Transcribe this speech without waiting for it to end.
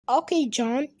Okay,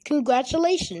 John,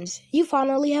 congratulations. You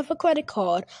finally have a credit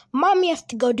card. Mommy has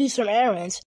to go do some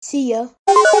errands. See ya.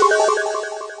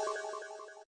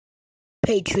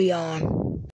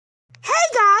 Patreon. Hey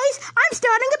guys, I'm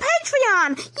starting a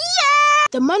Patreon! Yeah!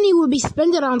 The money will be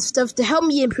spent on stuff to help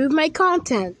me improve my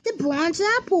content. The bronze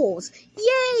apples.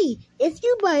 Yay! If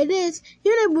you buy this,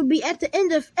 your name will be at the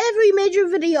end of every major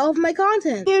video of my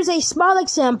content. Here's a small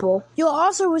example. You'll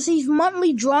also receive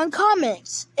monthly drawn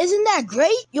comics. Isn't that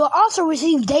great? You'll also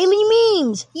receive daily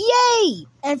memes. Yay!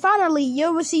 And finally,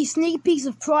 you'll receive sneak peeks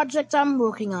of projects I'm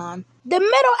working on. The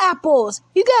middle apples!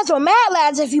 You guys are mad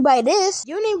lads if you buy this.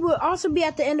 Your name will also be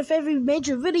at the end of every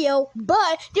major video,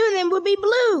 but your name will be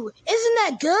blue. Isn't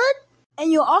that good?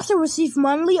 And you'll also receive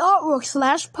monthly artwork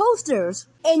 / posters.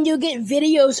 And you'll get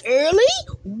videos early?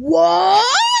 What?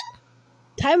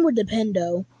 Time will depend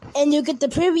though. And you'll get the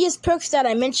previous perks that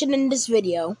I mentioned in this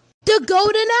video. The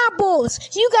golden apples!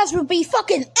 You guys will be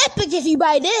fucking epic if you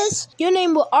buy this! Your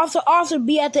name will also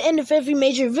be at the end of every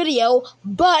major video,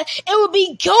 but it will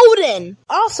be golden!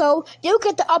 Also, you'll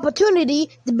get the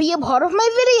opportunity to be a part of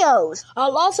my videos!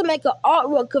 I'll also make an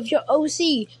artwork of your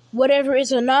OC, whatever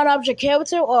is a non-object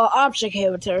character or object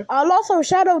character. I'll also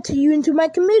shout out to you into my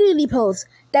community post.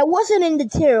 That wasn't in the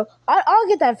tier. I'll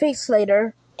get that fixed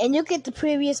later. And you'll get the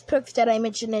previous perks that I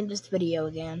mentioned in this video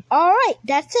again. Alright,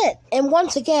 that's it. And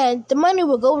once again, the money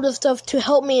will go to stuff to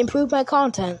help me improve my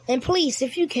content. And please,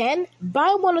 if you can,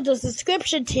 buy one of the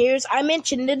subscription tiers I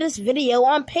mentioned in this video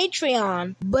on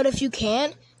Patreon. But if you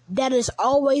can't, that is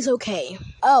always okay.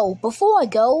 Oh, before I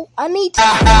go, I need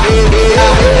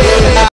to...